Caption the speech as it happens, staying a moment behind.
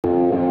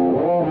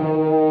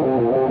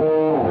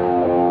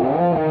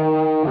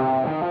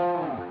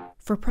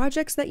For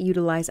projects that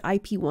utilize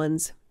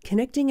IP1s,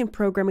 connecting and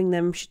programming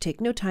them should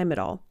take no time at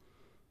all.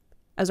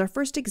 As our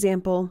first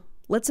example,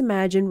 let's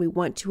imagine we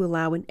want to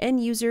allow an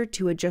end user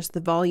to adjust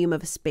the volume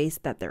of a space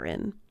that they're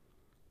in.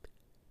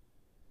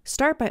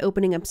 Start by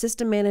opening up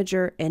System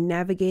Manager and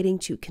navigating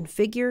to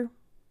Configure,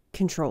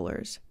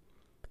 Controllers.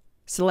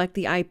 Select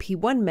the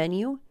IP1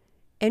 menu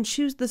and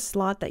choose the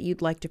slot that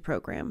you'd like to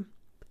program.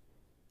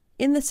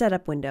 In the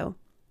Setup window,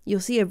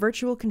 you'll see a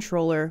virtual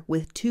controller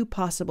with two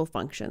possible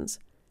functions.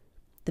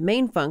 The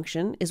main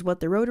function is what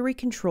the rotary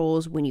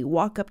controls when you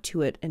walk up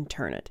to it and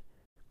turn it.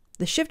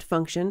 The shift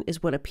function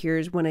is what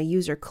appears when a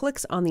user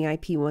clicks on the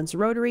IP1's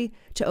rotary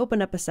to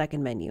open up a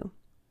second menu.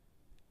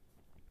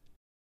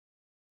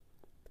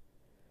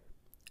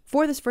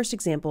 For this first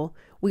example,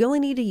 we only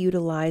need to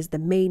utilize the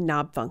main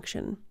knob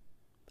function.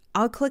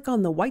 I'll click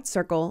on the white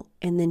circle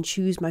and then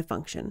choose my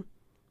function.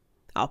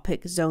 I'll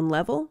pick Zone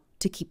Level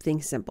to keep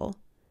things simple.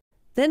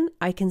 Then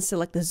I can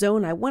select the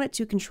zone I want it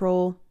to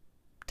control,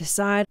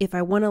 decide if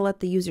I want to let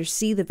the user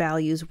see the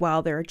values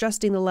while they're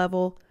adjusting the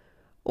level,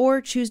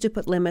 or choose to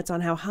put limits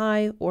on how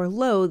high or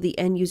low the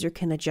end user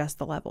can adjust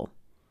the level.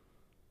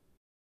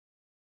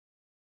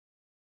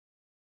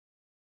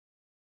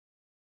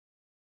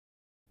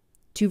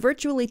 To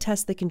virtually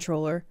test the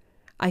controller,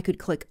 I could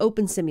click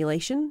Open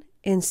Simulation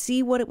and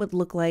see what it would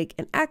look like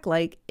and act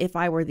like if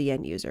I were the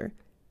end user.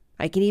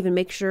 I can even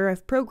make sure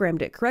I've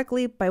programmed it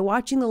correctly by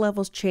watching the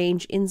levels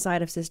change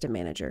inside of System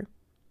Manager.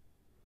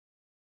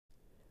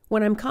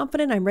 When I'm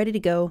confident I'm ready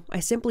to go, I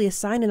simply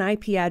assign an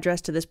IP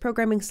address to this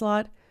programming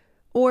slot,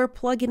 or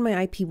plug in my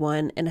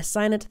IP1 and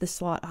assign it to the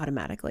slot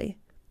automatically.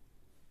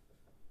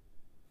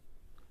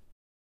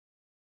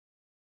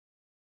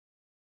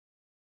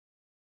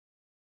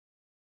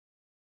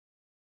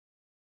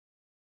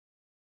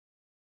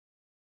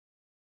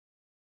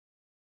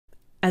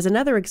 As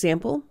another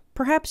example,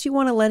 perhaps you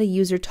want to let a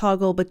user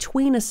toggle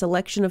between a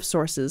selection of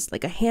sources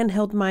like a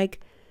handheld mic,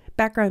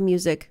 background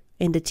music,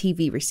 and a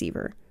TV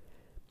receiver.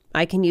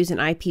 I can use an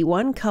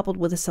IP1 coupled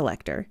with a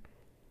selector.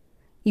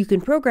 You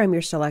can program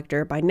your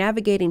selector by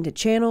navigating to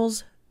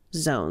Channels,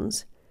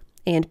 Zones,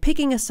 and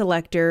picking a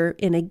selector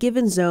in a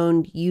given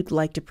zone you'd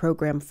like to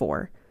program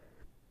for.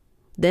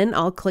 Then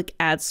I'll click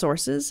Add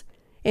Sources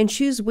and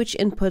choose which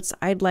inputs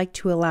I'd like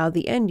to allow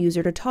the end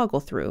user to toggle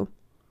through.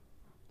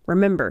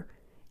 Remember,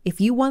 if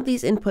you want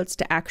these inputs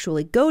to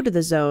actually go to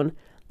the zone,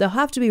 they'll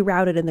have to be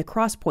routed in the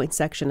crosspoint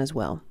section as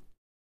well.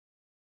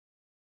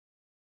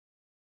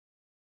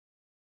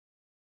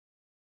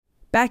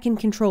 Back in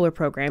controller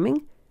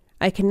programming,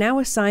 I can now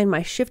assign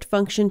my shift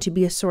function to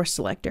be a source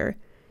selector,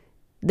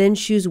 then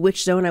choose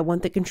which zone I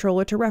want the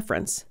controller to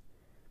reference.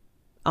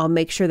 I'll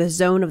make sure the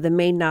zone of the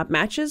main knob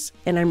matches,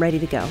 and I'm ready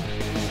to go.